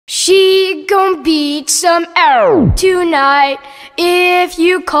She gon' beat some ass tonight if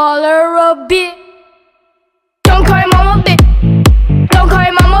you call her a bitch. Don't call your mama bitch. Don't call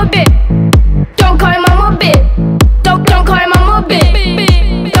your mama bitch. Don't call your mama bitch. Don't call your mama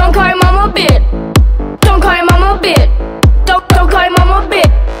bitch. Don't call your mama bitch. Don't call your mama bitch. Don't call your mama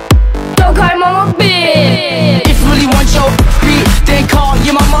bitch. Don't call your mama bitch. If you really want your beat, then call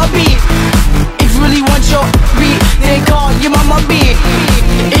your mama beat. If you really want your beat, then call your mama beat.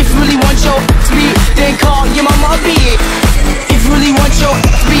 If you really want your beat, then call your mama beat. If you really want your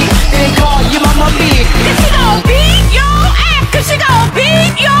beat, then call your mama beat. Cause she gon' beat your ass. Cause she gon'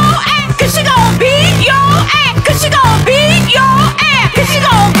 beat your ass. Cause she gon' beat your ass. Cause she gon' beat your ass. Cause she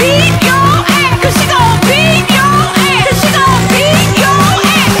gon' beat your ass. Cause she gon' beat your ass. Cause she gon' beat your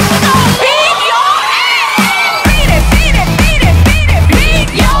ass. Cause she gon' beat your ass. Beat it, beat it, beat it, beat it, beat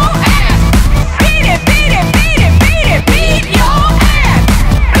your ass. Beat it, beat it, beat it, beat it, beat your ass.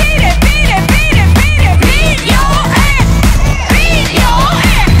 Beat it, beat it, beat it, beat it, beat your ass. Beat your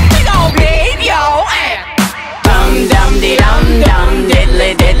ass. She gon' beat your ass. Bum dum de dum dum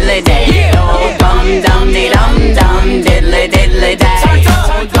diddly diddly day. Oh bum dum de dum dum diddly diddly day.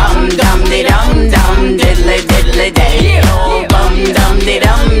 Bum dum de dum dum diddly diddly day. Oh bum dum de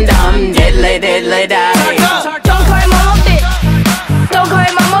dum dum diddly diddly day. Don't call your mama bitch. Don't call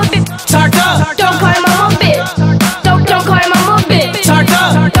your mama bitch. Don't call your mama bitch. Don't call your mama bitch. Don't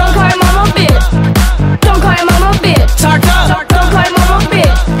call your mama bitch. Don't call your mama bitch. Don't call your mama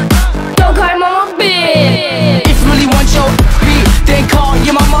bitch. Don't call your mama bitch. If you really want your beat, then call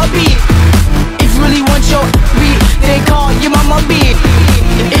your mama beat. If you really want your beat, then call your mama beat.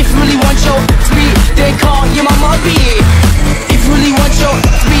 If you really want your beat, then call your mama beat. If you really want your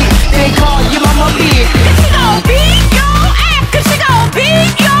beat, then call your mama beat. Cause she gon' beat your ass. Cause she gon'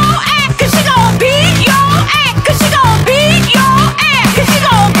 beat your ass. Cause she gon' beat your ass. Cause she gon' beat your ass. Cause she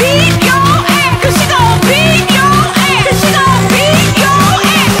gon' beat your ass. Cause she gon' beat your ass. Cause she gon' beat your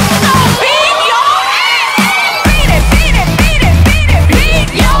ass. Cause she gon' beat your ass. Beat it, beat it, beat it, beat it, beat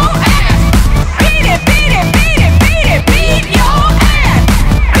your ass. Beat it, beat it, beat it, beat it, beat your ass.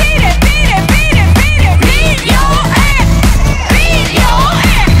 Beat it, beat it, beat it, beat it, beat your ass. Beat your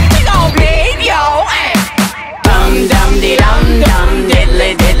ass. She gon' beat your ass. Bum dum de dum dum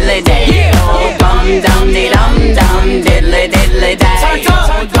diddly diddly day. Oh bum dum de dum dum diddly diddly day.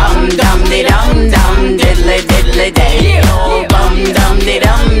 Bum dum de dum dum diddly diddly day. Oh bum dum de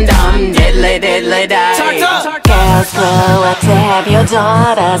dum dum diddly diddly day. Girls grow up to have your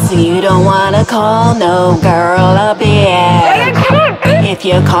daughter, so you don't wanna call no girl a bitch. If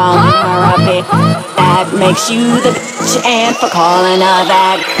you call her a bitch, that makes you the bitch, and for calling her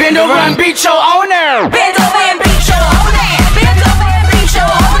that, Bend over and beat your owner. Bend over and beat your own ass. Bend over and beat your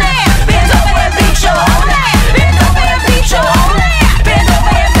own ass. Bend over and beat your own ass. Bend over and beat your own ass. Bend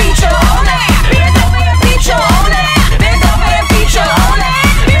over and beat your own ass. Bend over and beat your own ass. Bend over and beat your own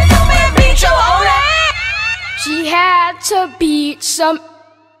ass. Bend over and beat your own ass. She had to beat some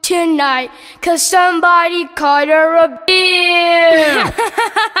tonight, 'cause somebody called her a bitch.